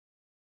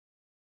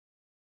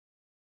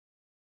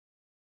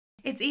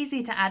It's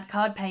easy to add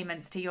card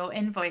payments to your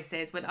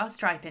invoices with our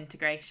Stripe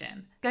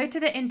integration. Go to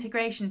the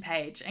integration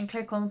page and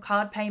click on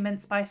Card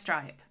Payments by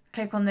Stripe.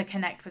 Click on the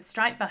Connect with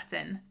Stripe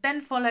button,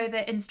 then follow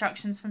the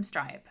instructions from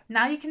Stripe.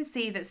 Now you can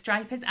see that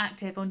Stripe is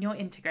active on your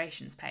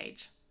integrations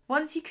page.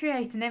 Once you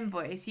create an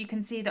invoice, you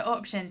can see the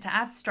option to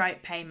add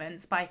Stripe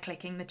payments by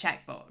clicking the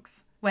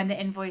checkbox. When the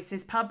invoice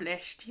is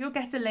published, you'll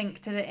get a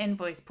link to the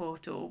invoice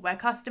portal where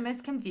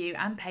customers can view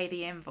and pay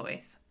the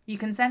invoice. You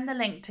can send the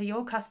link to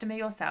your customer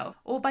yourself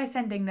or by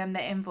sending them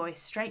the invoice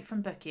straight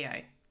from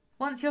Bokio.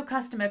 Once your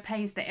customer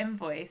pays the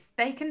invoice,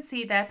 they can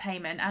see their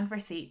payment and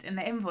receipt in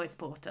the invoice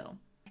portal.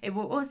 It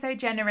will also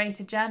generate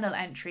a journal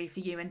entry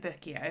for you in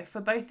Bokio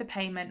for both the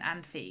payment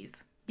and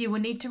fees. You will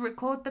need to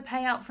record the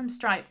payout from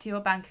Stripe to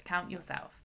your bank account yourself.